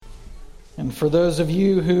And for those of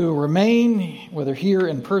you who remain, whether here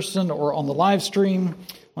in person or on the live stream,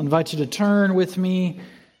 I'll invite you to turn with me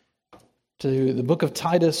to the book of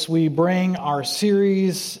Titus. We bring our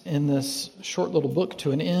series in this short little book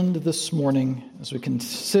to an end this morning as we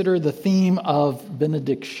consider the theme of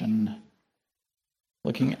benediction,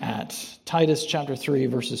 looking at Titus chapter 3,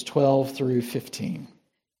 verses 12 through 15.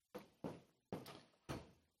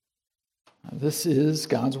 This is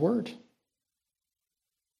God's word.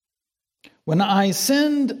 When I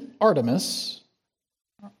send Artemis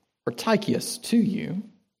or Tychicus to you,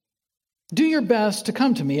 do your best to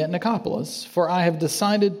come to me at Nicopolis, for I have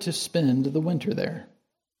decided to spend the winter there.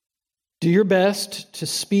 Do your best to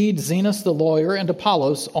speed Zenas the lawyer and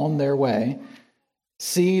Apollos on their way.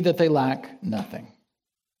 See that they lack nothing.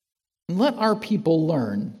 And let our people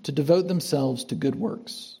learn to devote themselves to good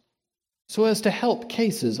works, so as to help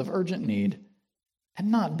cases of urgent need and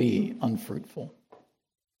not be unfruitful.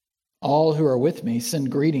 All who are with me send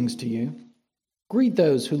greetings to you. Greet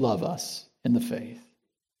those who love us in the faith.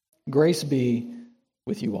 Grace be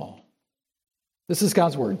with you all. This is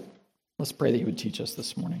God's word. Let's pray that He would teach us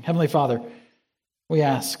this morning. Heavenly Father, we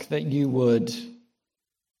ask that you would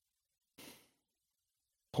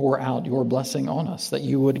pour out your blessing on us, that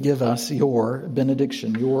you would give us your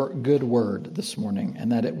benediction, your good word this morning,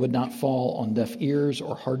 and that it would not fall on deaf ears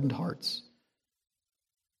or hardened hearts,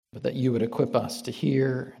 but that you would equip us to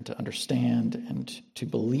hear and to understand and to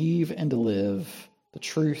believe and to live the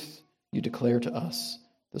truth you declare to us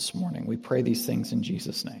this morning. We pray these things in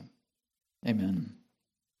Jesus' name. Amen.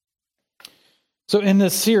 So in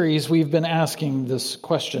this series, we've been asking this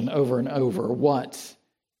question over and over: what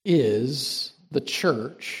is the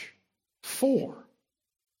church for?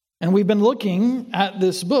 And we've been looking at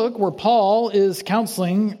this book where Paul is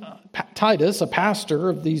counseling Titus, a pastor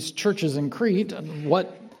of these churches in Crete, and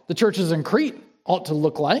what the churches in Crete ought to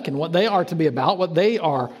look like and what they are to be about, what they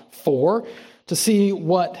are for, to see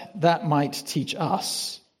what that might teach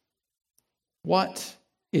us. What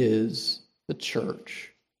is the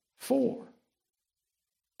church for?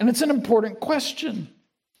 And it's an important question,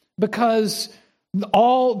 because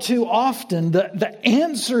all too often the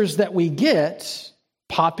answers that we get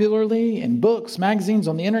popularly in books, magazines,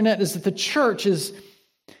 on the internet is that the church is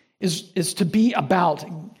to be about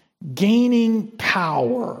gaining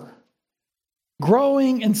power,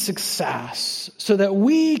 growing in success, so that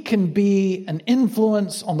we can be an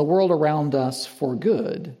influence on the world around us for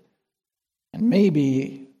good. And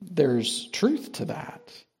maybe there's truth to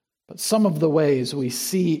that, but some of the ways we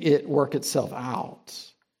see it work itself out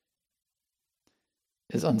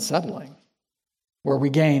is unsettling, where we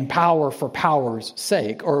gain power for power's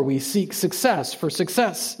sake, or we seek success for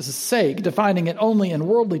success' sake, defining it only in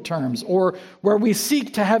worldly terms, or where we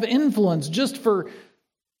seek to have influence just for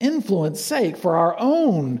influence sake, for our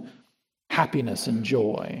own happiness and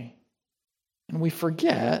joy. And we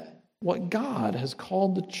forget what God has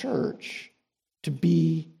called the church to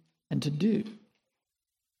be and to do.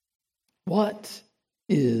 What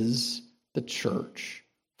is the church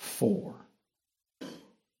for?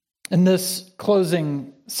 In this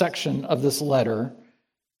closing section of this letter,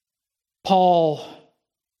 Paul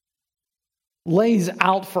lays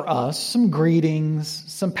out for us some greetings,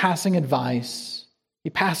 some passing advice. He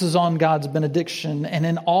passes on God's benediction, and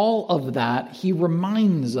in all of that, he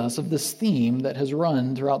reminds us of this theme that has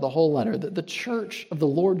run throughout the whole letter, that the church of the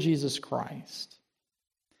Lord Jesus Christ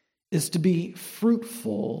is to be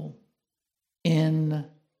fruitful in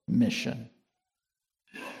mission.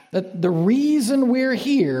 That the reason we're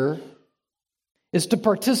here is to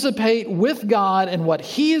participate with God in what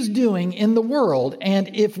He is doing in the world.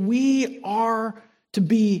 And if we are to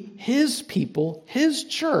be His people, His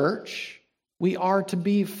church, we are to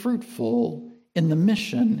be fruitful in the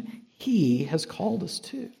mission He has called us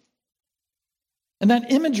to. And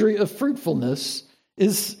that imagery of fruitfulness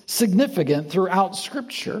is significant throughout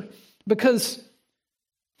Scripture, because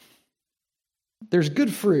there's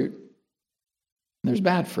good fruit and there's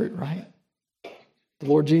bad fruit, right? The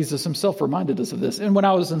Lord Jesus Himself reminded us of this. And when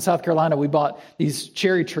I was in South Carolina, we bought these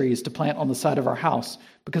cherry trees to plant on the side of our house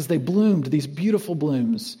because they bloomed these beautiful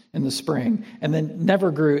blooms in the spring and then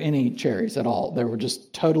never grew any cherries at all. They were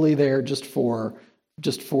just totally there just for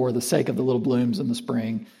the sake of the little blooms in the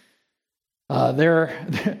spring. There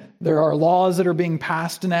are laws that are being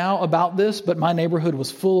passed now about this, but my neighborhood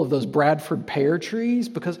was full of those Bradford pear trees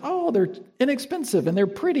because, they're inexpensive and they're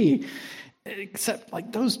pretty. Except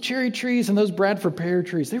like those cherry trees and those Bradford pear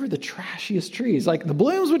trees, they were the trashiest trees. Like the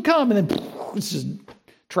blooms would come and then it's just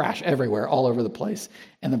trash everywhere, all over the place.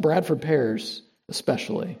 And the Bradford pears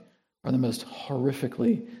especially are the most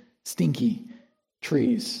horrifically stinky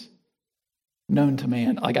trees known to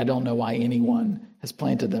man. Like, I don't know why anyone has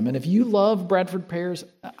planted them. And if you love Bradford pears,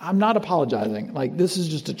 I'm not apologizing. Like, this is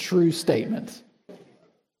just a true statement.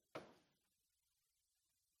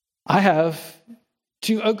 I have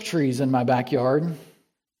 2 oak trees in my backyard,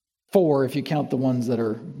 4 if you count the ones that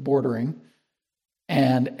are bordering.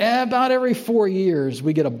 And about every 4 years,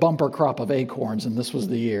 we get a bumper crop of acorns, and this was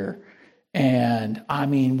the year. And I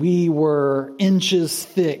mean, we were inches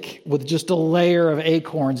thick with just a layer of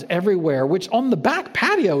acorns everywhere, which on the back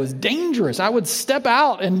patio is dangerous. I would step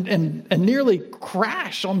out and nearly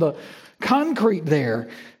crash on the concrete there,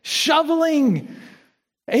 shoveling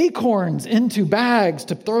acorns into bags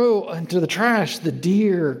to throw into the trash. The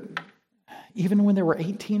deer, even when there were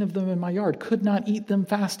 18 of them in my yard, could not eat them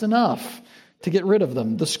fast enough to get rid of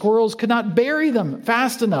them. The squirrels could not bury them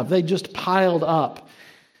fast enough. They just piled up.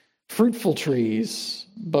 Fruitful trees,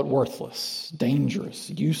 but worthless, dangerous,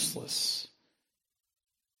 useless.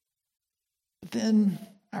 But then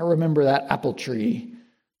I remember that apple tree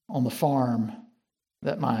on the farm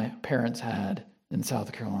that my parents had in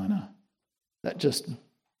South Carolina that just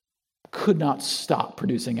could not stop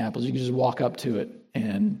producing apples. You could just walk up to it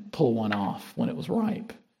and pull one off when it was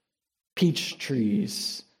ripe. Peach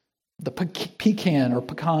trees, the pecan or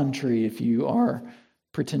pecan tree, if you are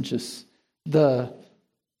pretentious,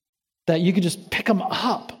 that you could just pick them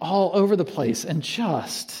up all over the place and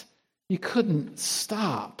just, you couldn't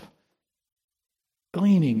stop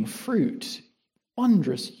gleaning fruit,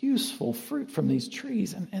 wondrous, useful fruit from these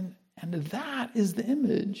trees. And that is the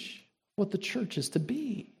image of what the church is to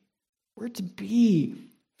be. We're to be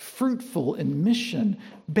fruitful in mission,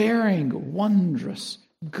 bearing wondrous,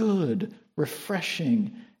 good,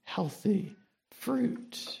 refreshing, healthy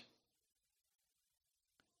fruit.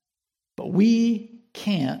 But we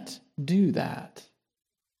can't do that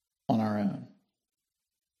on our own.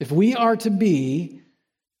 If we are to be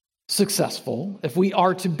successful, if we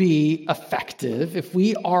are to be effective, if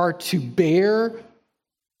we are to bear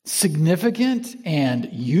significant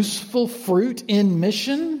and useful fruit in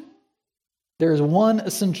mission, there's one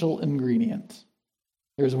essential ingredient.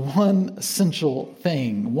 There's one essential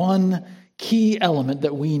thing, one key element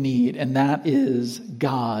that we need, and that is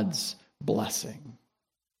God's blessing.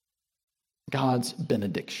 God's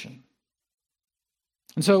benediction.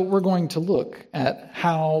 And so we're going to look at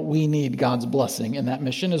how we need God's blessing in that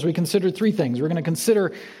mission as we consider 3 things. We're going to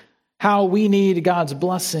consider how we need God's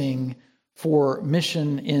blessing for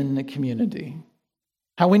mission in the community,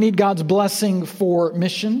 how we need God's blessing for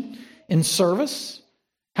mission in service,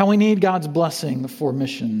 how we need God's blessing for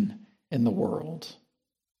mission in the world.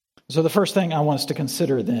 So the first thing I want us to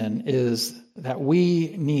consider then is that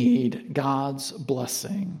we need God's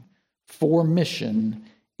blessing for mission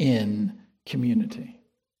in community.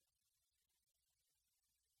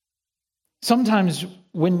 Sometimes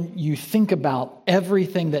when you think about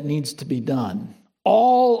everything that needs to be done,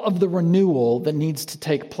 all of the renewal that needs to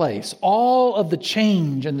take place, all of the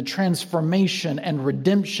change and the transformation and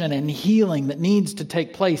redemption and healing that needs to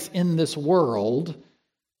take place in this world,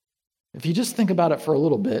 if you just think about it for a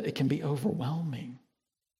little bit, it can be overwhelming.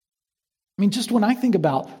 I mean, just when I think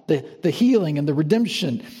about the healing and the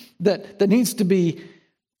redemption that needs to be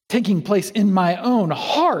taking place in my own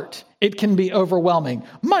heart, it can be overwhelming.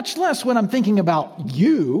 Much less when I'm thinking about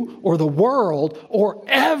you or the world or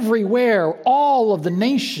everywhere, all of the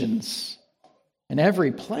nations in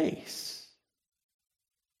every place.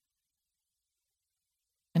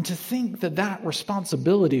 And to think that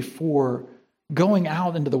responsibility for going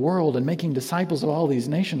out into the world and making disciples of all these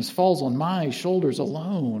nations falls on my shoulders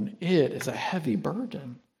alone, it is a heavy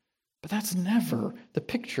burden. But that's never the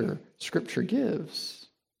picture Scripture gives.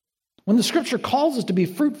 When the Scripture calls us to be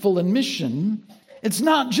fruitful in mission, it's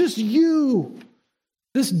not just you,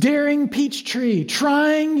 this daring peach tree,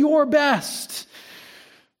 trying your best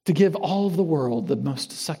to give all of the world the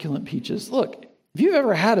most succulent peaches. Look, if you've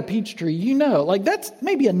ever had a peach tree, you know, like that's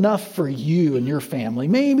maybe enough for you and your family.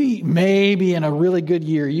 Maybe in a really good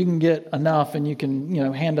year you can get enough and you can,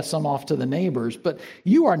 hand some off to the neighbors. But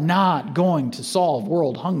you are not going to solve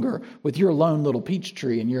world hunger with your lone little peach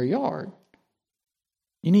tree in your yard.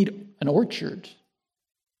 You need an orchard.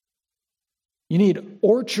 You need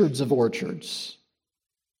orchards of orchards.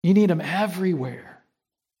 You need them everywhere.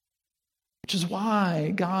 Which is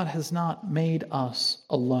why God has not made us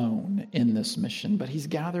alone in this mission, but He's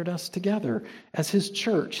gathered us together as His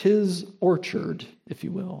church, His orchard, if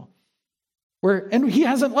you will. And He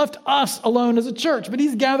hasn't left us alone as a church, but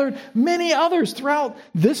He's gathered many others throughout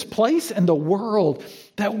this place and the world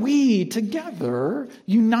that we together,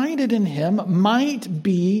 united in Him, might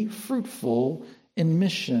be fruitful in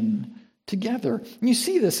mission together. And you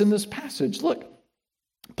see this in this passage. Look,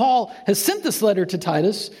 Paul has sent this letter to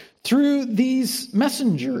Titus through these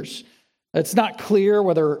messengers. It's not clear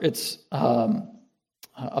whether it's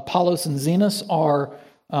Apollos and Zenos are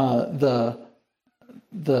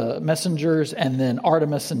the messengers, and then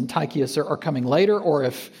Artemis and Tychicus are coming later, or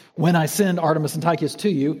if when I send Artemis and Tychicus to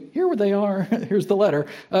you, here they are, here's the letter.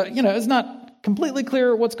 It's not completely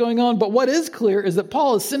clear what's going on, but what is clear is that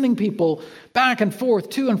Paul is sending people back and forth,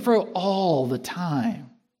 to and fro, all the time.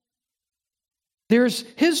 There's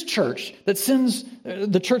his church that sends,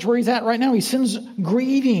 the church where he's at right now, he sends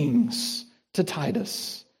greetings to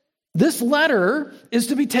Titus. This letter is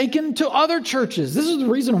to be taken to other churches. This is the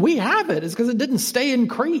reason we have it, is because it didn't stay in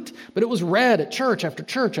Crete, but it was read at church after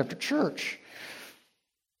church after church.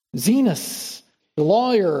 Zenos, the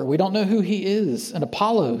lawyer, we don't know who he is, and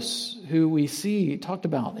Apollos, who we see talked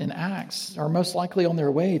about in Acts, are most likely on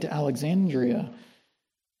their way to Alexandria.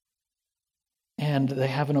 And they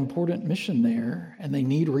have an important mission there, and they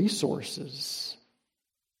need resources.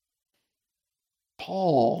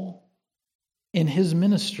 Paul, in his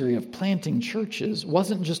ministry of planting churches,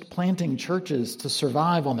 wasn't just planting churches to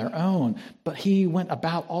survive on their own, but he went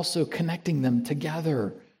about also connecting them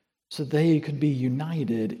together so they could be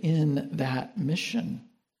united in that mission.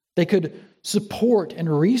 They could support and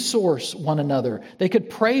resource one another. They could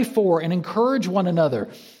pray for and encourage one another.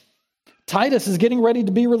 Titus is getting ready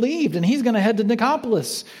to be relieved, and he's going to head to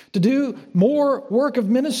Nicopolis to do more work of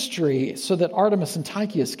ministry so that Artemis and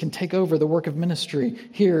Tychicus can take over the work of ministry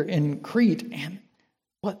here in Crete. And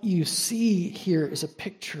what you see here is a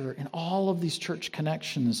picture in all of these church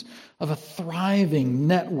connections of a thriving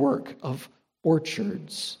network of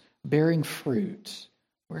orchards bearing fruit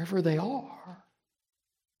wherever they are.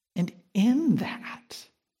 And in that,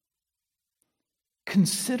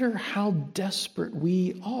 consider how desperate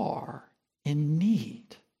we are in need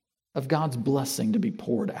of God's blessing to be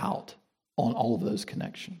poured out on all of those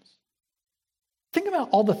connections. Think about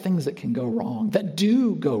all the things that can go wrong, that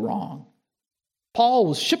do go wrong. Paul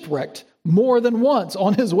was shipwrecked more than once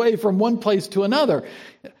on his way from one place to another.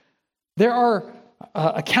 There are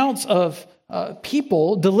accounts of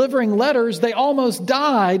people delivering letters. They almost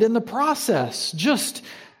died in the process, just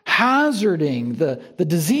hazarding the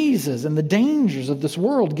diseases and the dangers of this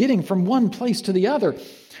world, getting from one place to the other.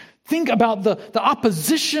 Think about the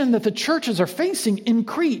opposition that the churches are facing in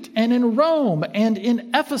Crete and in Rome and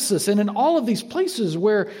in Ephesus and in all of these places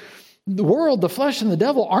where the world, the flesh, and the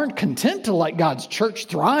devil aren't content to let God's church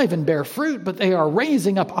thrive and bear fruit, but they are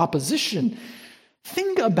raising up opposition.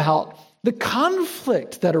 Think about the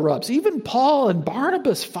conflict that erupts. Even Paul and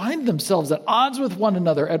Barnabas find themselves at odds with one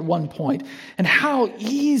another at one point, and how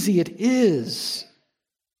easy it is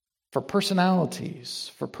for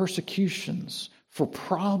personalities, for persecutions, for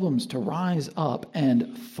problems to rise up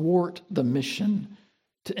and thwart the mission,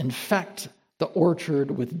 to infect the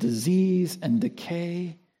orchard with disease and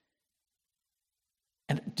decay.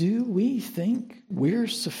 And do we think we're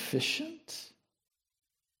sufficient?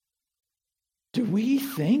 Do we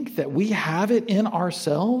think that we have it in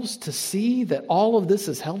ourselves to see that all of this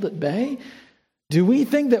is held at bay? Do we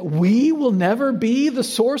think that we will never be the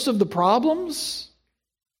source of the problems?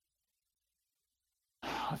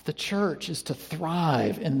 If the church is to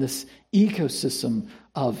thrive in this ecosystem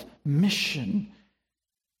of mission,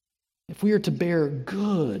 if we are to bear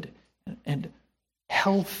good and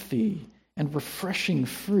healthy and refreshing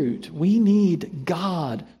fruit, we need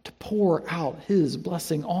God to pour out His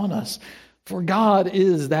blessing on us. For God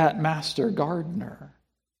is that master gardener.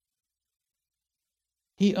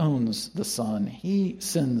 He owns the sun. He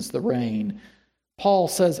sends the rain. Paul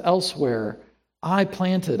says elsewhere, I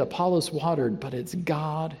planted, Apollos watered, but it's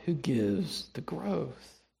God who gives the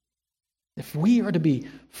growth. If we are to be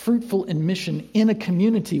fruitful in mission in a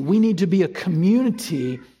community, we need to be a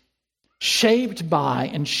community shaped by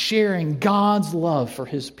and sharing God's love for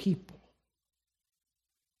His people.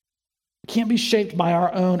 We can't be shaped by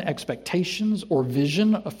our own expectations or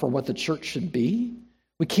vision for what the church should be.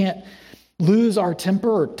 We can't lose our temper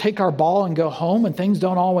or take our ball and go home, and things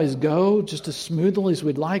don't always go just as smoothly as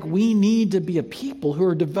we'd like. We need to be a people who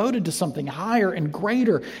are devoted to something higher and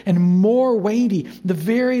greater and more weighty, the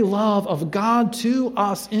very love of God to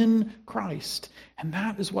us in Christ. And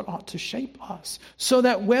that is what ought to shape us, so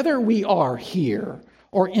that whether we are here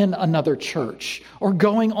or in another church or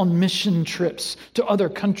going on mission trips to other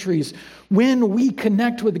countries, when we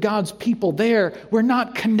connect with God's people there, we're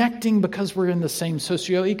not connecting because we're in the same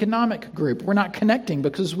socioeconomic group. We're not connecting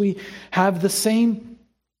because we have the same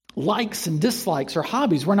likes and dislikes or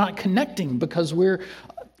hobbies. We're not connecting because we're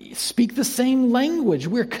speak the same language.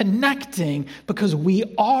 We're connecting because we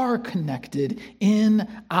are connected in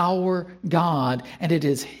our God, and it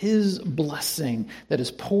is His blessing that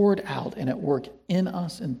is poured out and at work in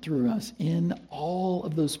us and through us in all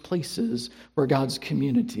of those places where God's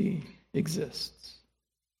community exists.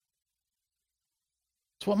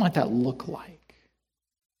 So what might that look like?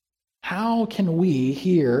 How can we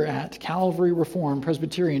here at Calvary Reformed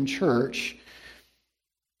Presbyterian Church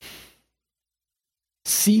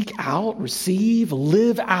seek out, receive,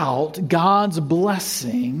 live out God's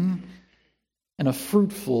blessing in a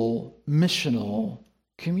fruitful, missional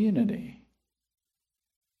community?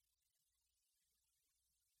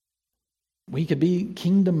 We could be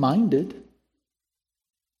kingdom-minded.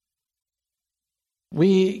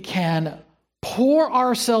 We can pour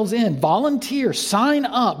ourselves in, volunteer, sign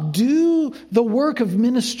up, do the work of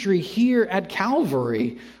ministry here at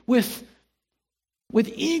Calvary with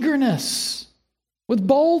eagerness, with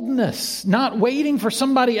boldness, not waiting for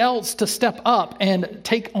somebody else to step up and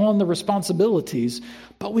take on the responsibilities.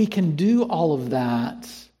 But we can do all of that,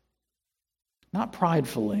 not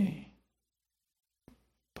pridefully,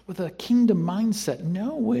 but with a kingdom mindset,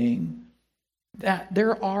 knowing that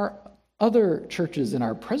there are other churches in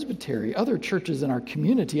our presbytery, other churches in our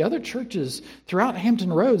community, other churches throughout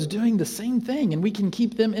Hampton Roads doing the same thing, and we can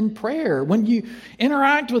keep them in prayer. When you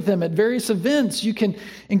interact with them at various events, you can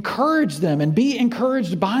encourage them and be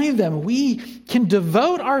encouraged by them. We can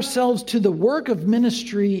devote ourselves to the work of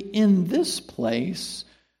ministry in this place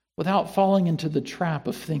without falling into the trap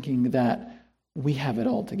of thinking that we have it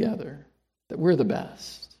all together, that we're the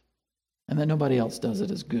best, and that nobody else does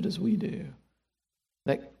it as good as we do.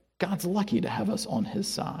 That God's lucky to have us on His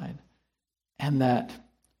side, and that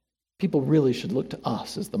people really should look to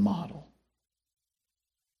us as the model.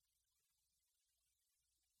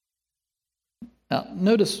 Now,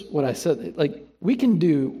 notice what I said. Like, we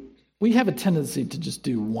have a tendency to just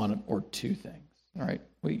do one or two things, all right?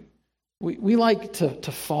 We like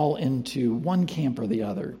to fall into one camp or the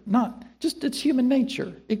other. It's human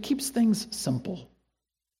nature. It keeps things simple.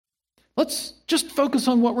 Let's just focus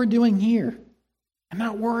on what we're doing here and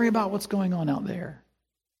not worry about what's going on out there.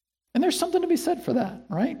 And there's something to be said for that,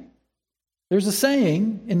 right? There's a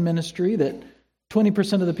saying in ministry that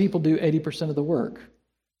 20% of the people do 80% of the work.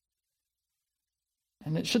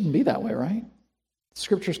 And it shouldn't be that way, right?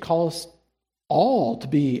 Scriptures call us all to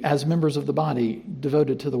be, as members of the body,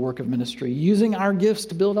 devoted to the work of ministry, using our gifts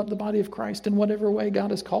to build up the body of Christ in whatever way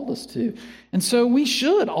God has called us to. And so we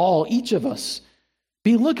should all, each of us,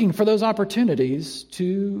 be looking for those opportunities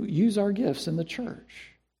to use our gifts in the church.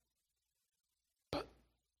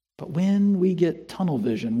 But when we get tunnel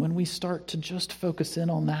vision, when we start to just focus in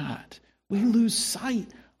on that, we lose sight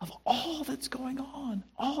of all that's going on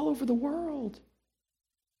all over the world.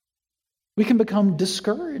 We can become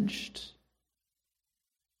discouraged.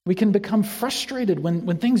 We can become frustrated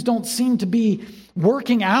when things don't seem to be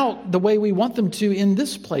working out the way we want them to in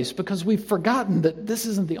this place, because we've forgotten that this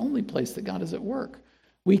isn't the only place that God is at work.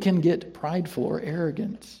 We can get prideful or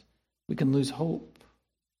arrogant. We can lose hope.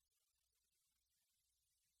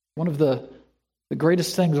 One of the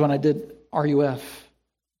greatest things when I did RUF,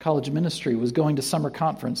 college ministry, was going to summer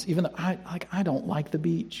conference, even though I don't like the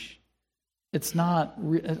beach. It's not,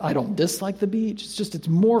 I don't dislike the beach. It's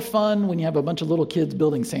more fun when you have a bunch of little kids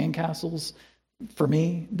building sandcastles, for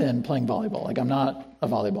me, than playing volleyball. Like, I'm not a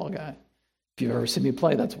volleyball guy. If you've ever seen me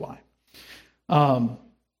play, that's why.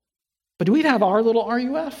 But we'd have our little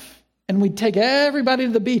RUF, and we'd take everybody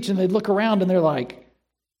to the beach, and they'd look around, and they're like,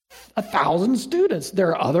 1,000 students. There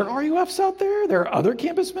are other RUFs out there. There are other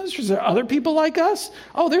campus ministries. There are other people like us.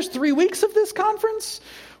 Oh, there's 3 weeks of this conference?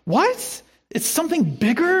 What? It's something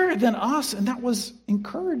bigger than us, and that was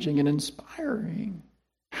encouraging and inspiring.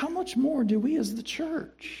 How much more do we as the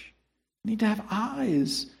church need to have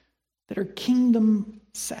eyes that are kingdom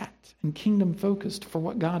set and kingdom focused for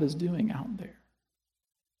what God is doing out there?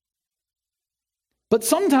 But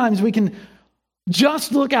sometimes we can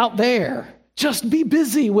just look out there, just be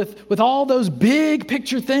busy with all those big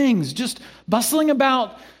picture things, just bustling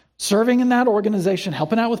about, serving in that organization,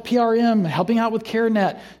 helping out with PRM, helping out with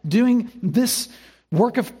CareNet, doing this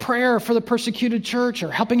work of prayer for the persecuted church,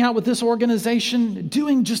 or helping out with this organization,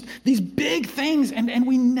 doing just these big things. And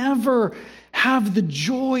we never have the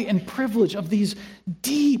joy and privilege of these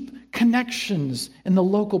deep connections in the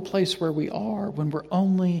local place where we are, when we're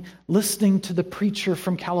only listening to the preacher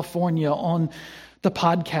from California on the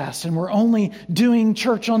podcast, and we're only doing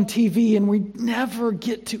church on TV, and we never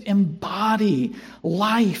get to embody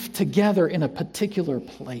life together in a particular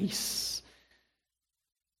place.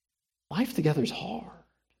 Life together is hard.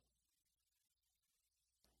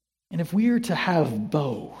 And if we are to have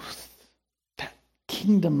both, that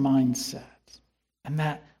kingdom mindset and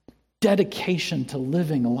that dedication to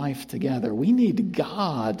living life together, we need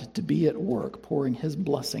God to be at work pouring his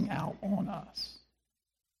blessing out on us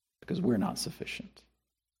because we're not sufficient.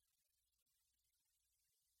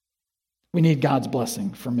 We need God's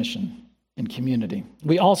blessing for mission and community.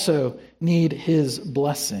 We also need his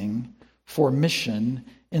blessing for mission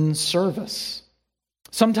in service.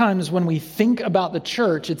 Sometimes when we think about the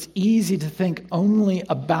church, it's easy to think only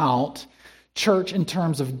about church in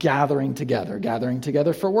terms of gathering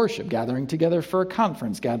together for worship, gathering together for a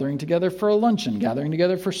conference, gathering together for a luncheon, gathering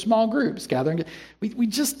together for small groups, we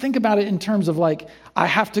just think about it in terms of like, I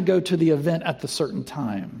have to go to the event at the certain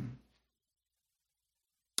time.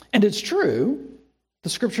 And it's true. The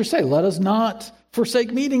scriptures say, let us not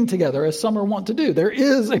forsake meeting together as some are wont to do. There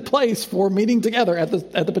is a place for meeting together at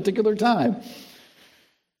the particular time.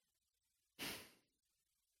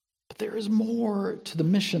 But there is more to the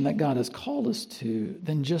mission that God has called us to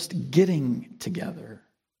than just getting together.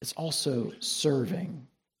 It's also serving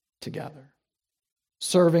together.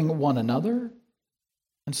 Serving one another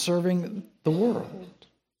and serving the world.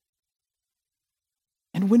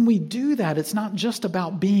 And when we do that, it's not just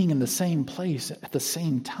about being in the same place at the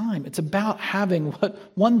same time. It's about having what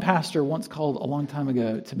one pastor once called a long time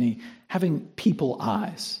ago to me, having people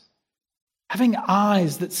eyes. Having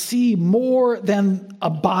eyes that see more than a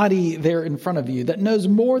body there in front of you, that knows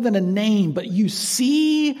more than a name, but you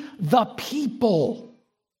see the people,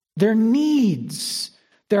 their needs,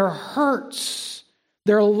 their hurts,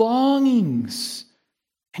 their longings,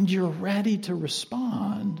 and you're ready to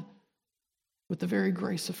respond with the very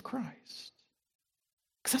grace of Christ.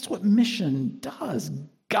 Because that's what mission does.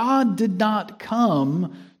 God did not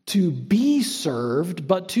come to be served,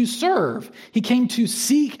 but to serve. He came to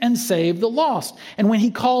seek and save the lost. And when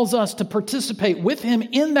he calls us to participate with him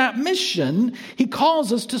in that mission, he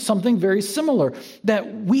calls us to something very similar.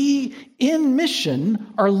 That we, in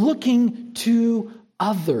mission, are looking to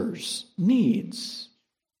others' needs.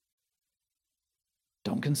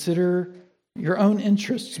 Don't consider your own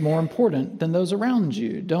interests more important than those around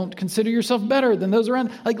you. Don't consider yourself better than those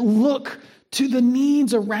around. Look to the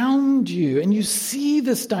needs around you. And you see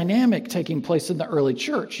this dynamic taking place in the early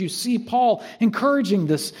church. You see Paul encouraging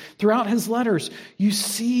this throughout his letters. You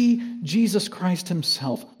see Jesus Christ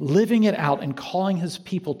himself living it out and calling his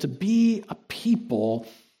people to be a people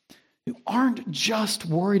who aren't just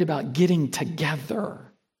worried about getting together,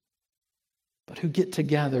 but who get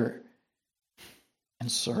together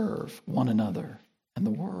and serve one another and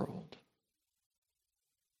the world.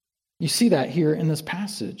 You see that here in this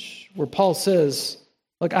passage where Paul says,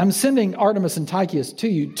 look, I'm sending Artemas and Tychicus to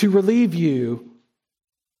you to relieve you,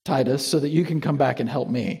 Titus, so that you can come back and help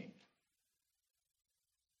me.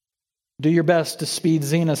 Do your best to speed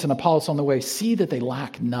Zenas and Apollos on the way. See that they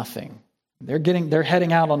lack nothing. They're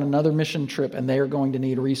heading out on another mission trip, and they are going to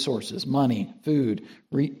need resources, money, food,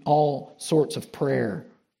 all sorts of prayer.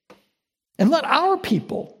 And let our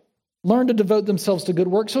people learn to devote themselves to good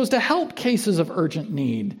work so as to help cases of urgent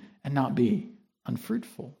need and not be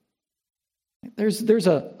unfruitful. There's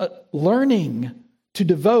a learning to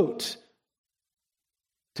devote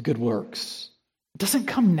to good works. It doesn't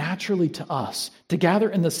come naturally to us to gather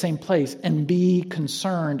in the same place and be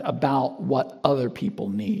concerned about what other people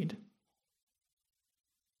need.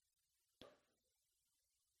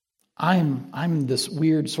 I'm this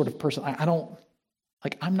weird sort of person.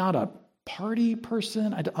 I'm not a party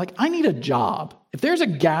person. I need a job. If there's a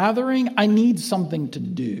gathering, I need something to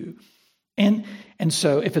do. And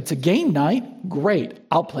so if it's a game night, great,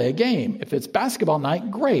 I'll play a game. If it's basketball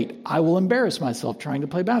night, great, I will embarrass myself trying to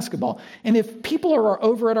play basketball. And if people are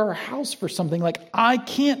over at our house for something, I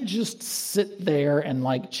can't just sit there and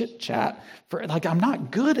chit chat I'm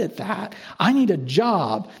not good at that. I need a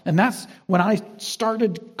job. And that's when I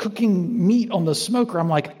started cooking meat on the smoker. I'm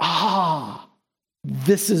like,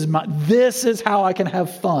 this is how I can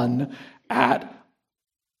have fun at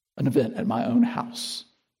an event at my own house.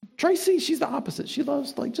 Tracy, she's the opposite. She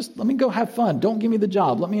loves, just let me go have fun. Don't give me the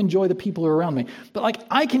job. Let me enjoy the people who are around me. But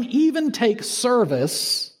I can even take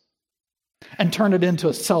service and turn it into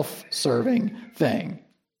a self-serving thing.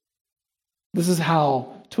 This is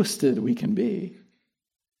how twisted we can be.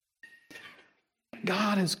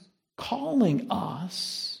 God is calling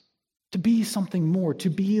us to be something more, to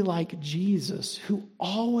be like Jesus, who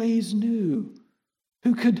always knew,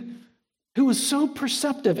 who was so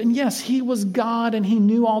perceptive. And yes, he was God and he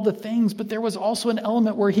knew all the things, but there was also an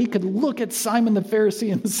element where he could look at Simon the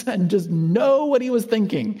Pharisee and just know what he was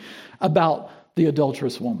thinking about the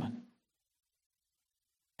adulterous woman.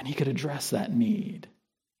 And he could address that need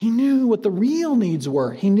He knew what the real needs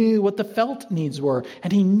were. He knew what the felt needs were.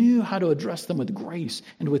 And he knew how to address them with grace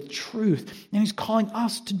and with truth. And he's calling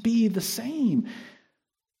us to be the same.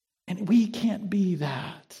 And we can't be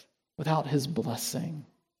that without his blessing.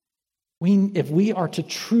 If we are to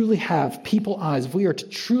truly have people eyes, if we are to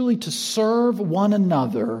truly to serve one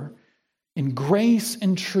another in grace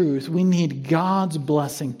and truth, we need God's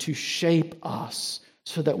blessing to shape us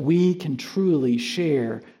so that we can truly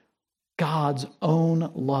share God's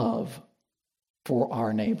own love for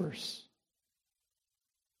our neighbors.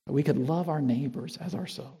 We could love our neighbors as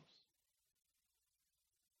ourselves.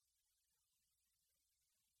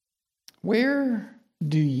 Where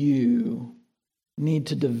do you need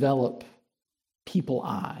to develop people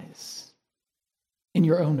eyes in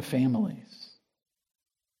your own families,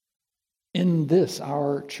 in this,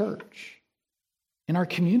 our church, in our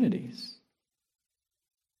communities?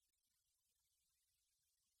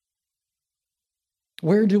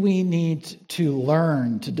 Where do we need to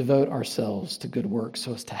learn to devote ourselves to good work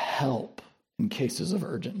so as to help in cases of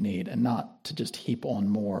urgent need and not to just heap on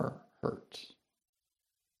more hurt?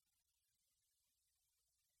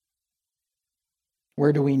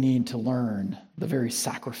 Where do we need to learn the very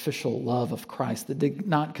sacrificial love of Christ that did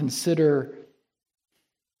not consider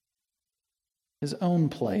his own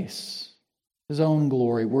place, his own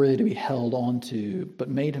glory worthy to be held onto, but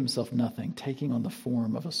made himself nothing, taking on the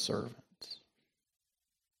form of a servant?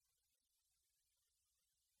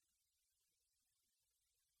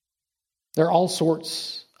 There are all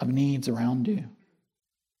sorts of needs around you.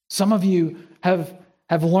 Some of you have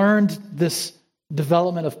learned this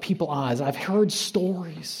development of people eyes. I've heard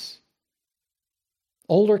stories.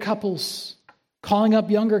 Older couples calling up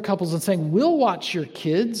younger couples and saying, we'll watch your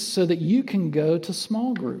kids so that you can go to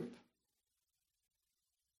small group.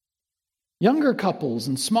 Younger couples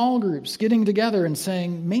and small groups getting together and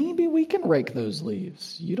saying, maybe we can rake those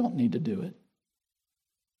leaves. You don't need to do it.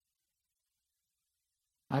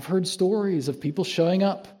 I've heard stories of people showing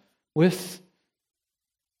up with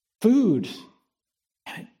food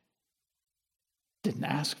and didn't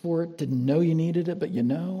ask for it, didn't know you needed it, but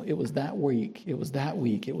it was that week. It was that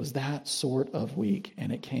week. It was that sort of week,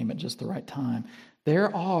 and it came at just the right time.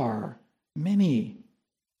 There are many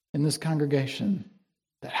in this congregation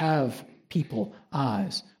that have people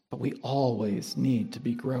eyes, but we always need to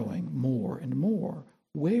be growing more and more.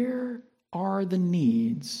 Where are the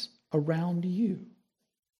needs around you?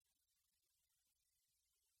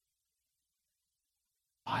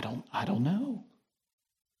 I don't know.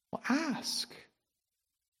 Well, ask.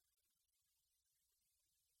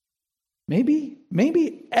 Maybe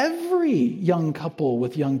every young couple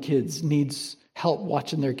with young kids needs help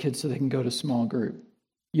watching their kids so they can go to small group.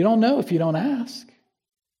 You don't know if you don't ask.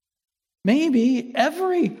 Maybe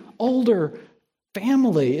every older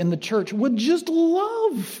family in the church would just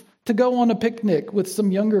love to go on a picnic with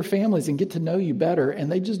some younger families and get to know you better, and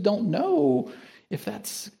they just don't know if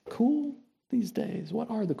that's cool these days.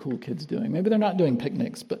 What are the cool kids doing? Maybe they're not doing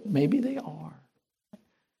picnics, but maybe they are.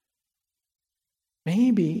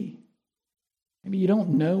 Maybe you don't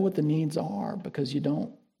know what the needs are because you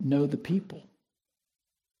don't know the people.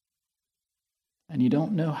 And you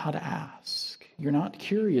don't know how to ask. You're not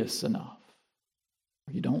curious enough.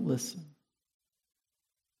 Or you don't listen.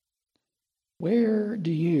 Where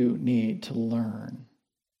do you need to learn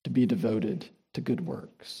to be devoted to good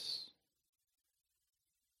works?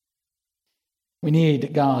 We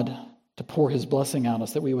need God to pour his blessing on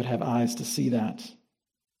us, that we would have eyes to see that,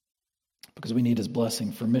 because we need his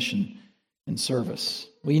blessing for mission and service.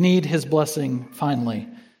 We need his blessing, finally,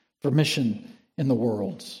 for mission in the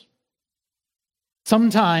world.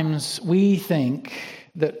 Sometimes we think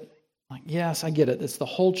that, yes, I get it. It's the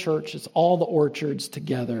whole church. It's all the orchards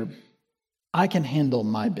together. I can handle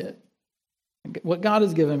my bit. What God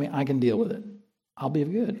has given me, I can deal with it. I'll be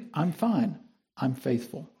good. I'm fine. I'm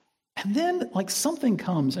faithful. And then, something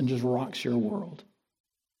comes and just rocks your world.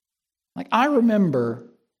 I remember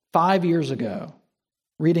 5 years ago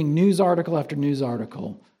reading news article after news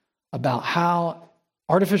article about how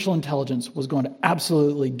artificial intelligence was going to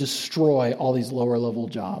absolutely destroy all these lower level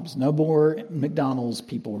jobs. No more McDonald's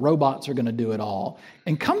people. Robots are going to do it all.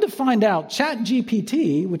 And come to find out,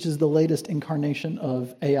 ChatGPT, which is the latest incarnation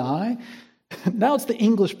of AI, now it's the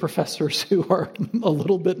English professors who are a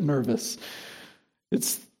little bit nervous.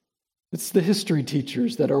 It's the history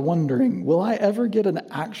teachers that are wondering, will I ever get an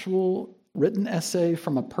actual written essay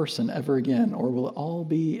from a person ever again, or will it all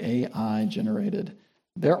be AI generated?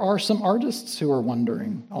 There are some artists who are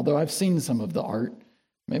wondering, although I've seen some of the art.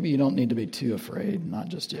 Maybe you don't need to be too afraid, not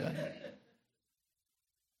just yet.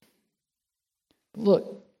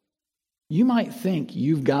 Look, you might think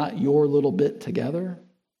you've got your little bit together,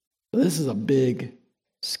 But this is a big,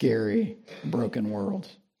 scary, broken world.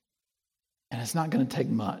 And it's not going to take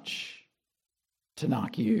much to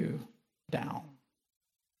knock you down.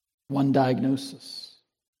 One diagnosis,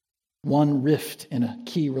 one rift in a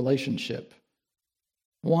key relationship,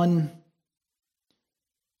 one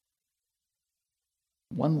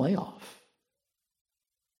layoff,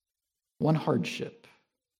 one hardship.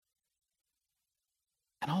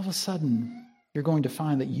 And all of a sudden, you're going to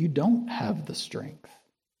find that you don't have the strength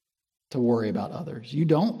to worry about others. You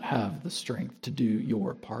don't have the strength to do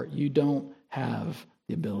your part. You don't have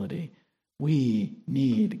the ability. We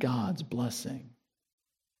need God's blessing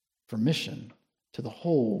for mission to the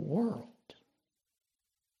whole world.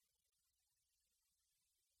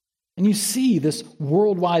 And you see this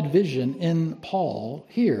worldwide vision in Paul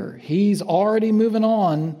here. He's already moving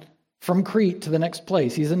on from Crete to the next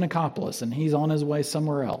place. He's in Nicopolis, and he's on his way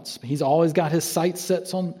somewhere else. He's always got his sights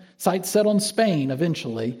set on Spain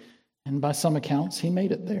eventually, and by some accounts, he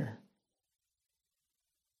made it there.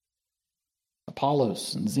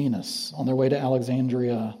 Apollos and Zenos on their way to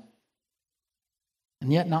Alexandria,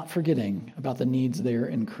 and yet not forgetting about the needs there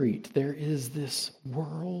in Crete. There is this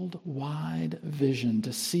worldwide vision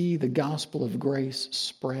to see the gospel of grace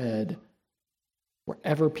spread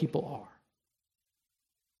wherever people are.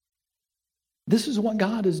 This is what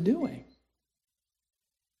God is doing.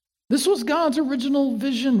 This was God's original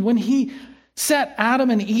vision. When he set Adam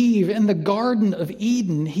and Eve in the Garden of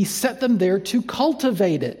Eden, he set them there to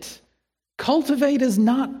cultivate it. Cultivate is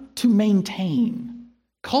not to maintain.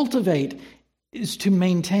 Cultivate is to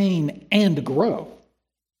maintain and grow.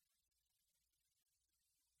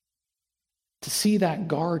 To see that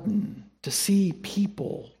garden, to see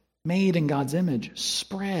people made in God's image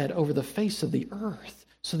spread over the face of the earth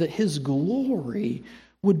so that his glory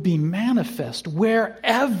would be manifest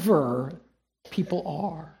wherever people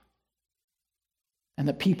are, and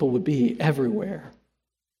that people would be everywhere.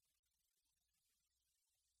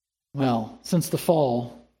 Well, since the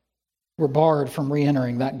fall, we're barred from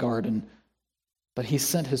re-entering that garden, but he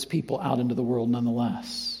sent his people out into the world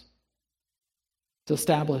nonetheless to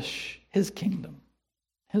establish his kingdom,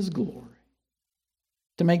 his glory,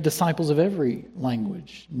 to make disciples of every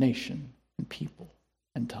language, nation, and people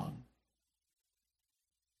and tongue.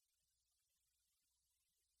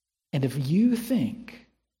 And if you think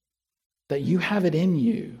that you have it in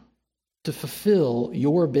you to fulfill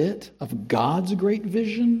your bit of God's great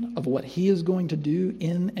vision of what he is going to do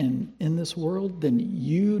in this world, then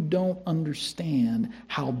you don't understand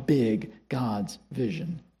how big God's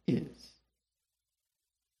vision is.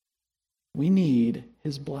 We need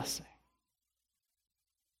his blessing.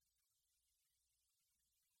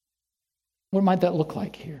 What might that look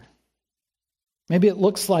like here? Maybe it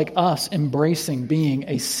looks like us embracing being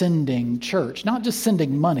a sending church, not just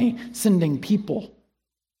sending money, sending people.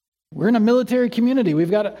 We're in a military community.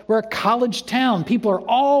 We're a college town. People are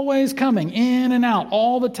always coming in and out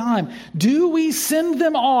all the time. Do we send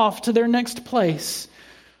them off to their next place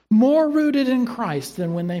more rooted in Christ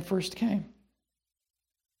than when they first came?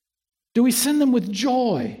 Do we send them with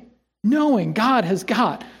joy, knowing God has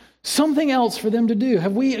got something else for them to do?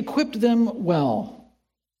 Have we equipped them well?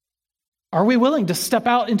 Are we willing to step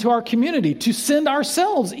out into our community, to send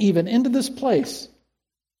ourselves even into this place,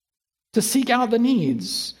 to seek out the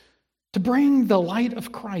needs, to bring the light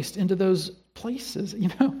of Christ into those places?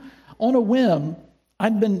 You know, on a whim,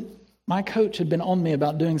 my coach had been on me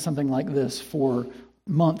about doing something like this for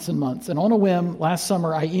months and months. And on a whim, last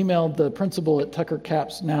summer, I emailed the principal at Tucker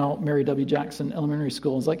Capps, now Mary W. Jackson Elementary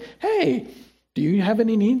School. I was like, hey, do you have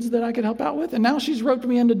any needs that I could help out with? And now she's roped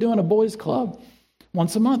me into doing a boys club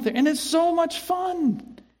once a month. And it's so much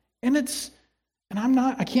fun. And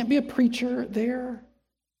I can't be a preacher there.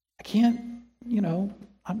 I can't,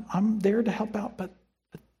 I'm there to help out, but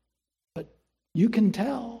you can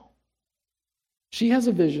tell she has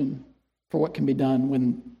a vision for what can be done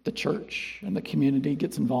when the church and the community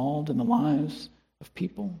gets involved in the lives of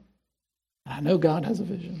people. And I know God has a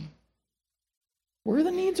vision. Where are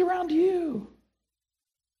the needs around you?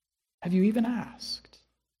 Have you even asked?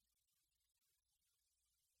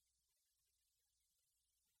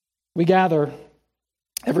 We gather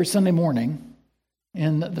every Sunday morning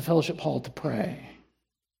in the fellowship hall to pray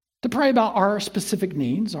about our specific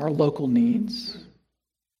needs, our local needs,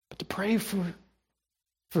 but to pray for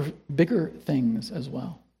bigger things as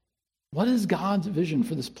well. What is God's vision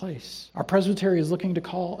for this place? Our presbytery is looking to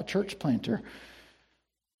call a church planter.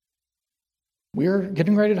 We're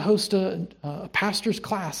getting ready to host a pastor's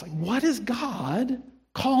class. Like, what is God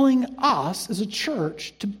calling us as a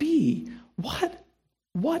church to be?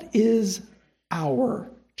 What is our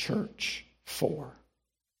church for?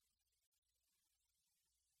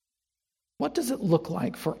 What does it look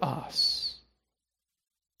like for us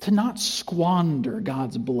to not squander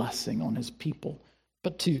God's blessing on his people,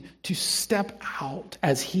 but to step out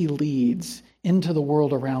as he leads into the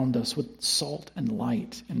world around us with salt and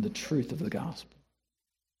light and the truth of the gospel?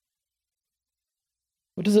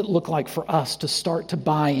 What does it look like for us to start to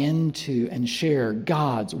buy into and share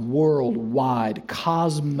God's worldwide,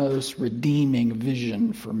 cosmos redeeming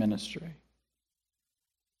vision for ministry?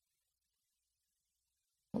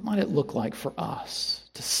 What might it look like for us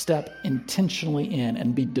to step intentionally in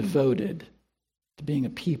and be devoted to being a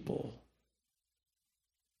people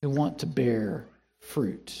who want to bear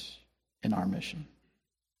fruit in our mission?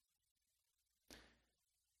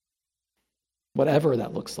 Whatever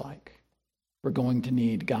that looks like, we're going to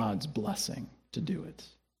need God's blessing to do it.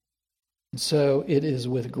 And so it is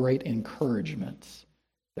with great encouragement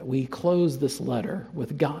that we close this letter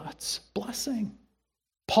with God's blessing.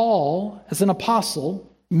 Paul, as an apostle,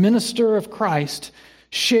 minister of Christ,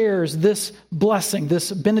 shares this blessing,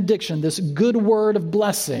 this benediction, this good word of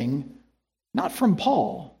blessing, not from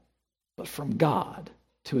Paul, but from God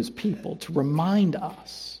to his people, to remind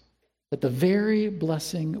us that the very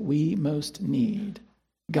blessing we most need,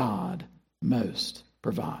 God most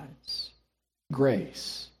provides.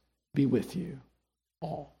 Grace be with you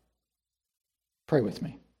all. Pray with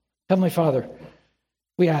me. Heavenly Father,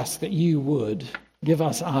 we ask that you would give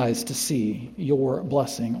us eyes to see your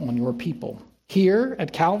blessing on your people here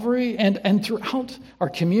at Calvary and throughout our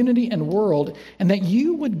community and world, and that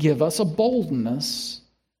you would give us a boldness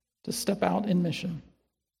to step out in mission.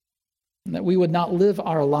 And that we would not live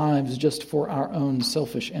our lives just for our own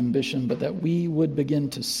selfish ambition, but that we would begin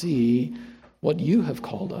to see what you have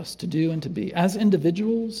called us to do and to be as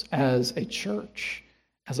individuals, as a church,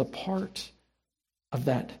 as a part of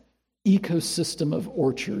that ecosystem of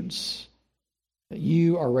orchards that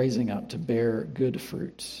you are raising up to bear good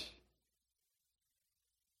fruit.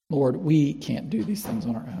 Lord, we can't do these things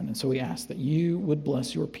on our own, and so we ask that you would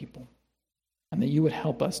bless your people and that you would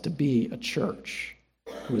help us to be a church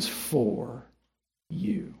who is for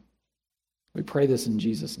you. We pray this in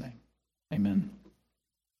Jesus' name. Amen.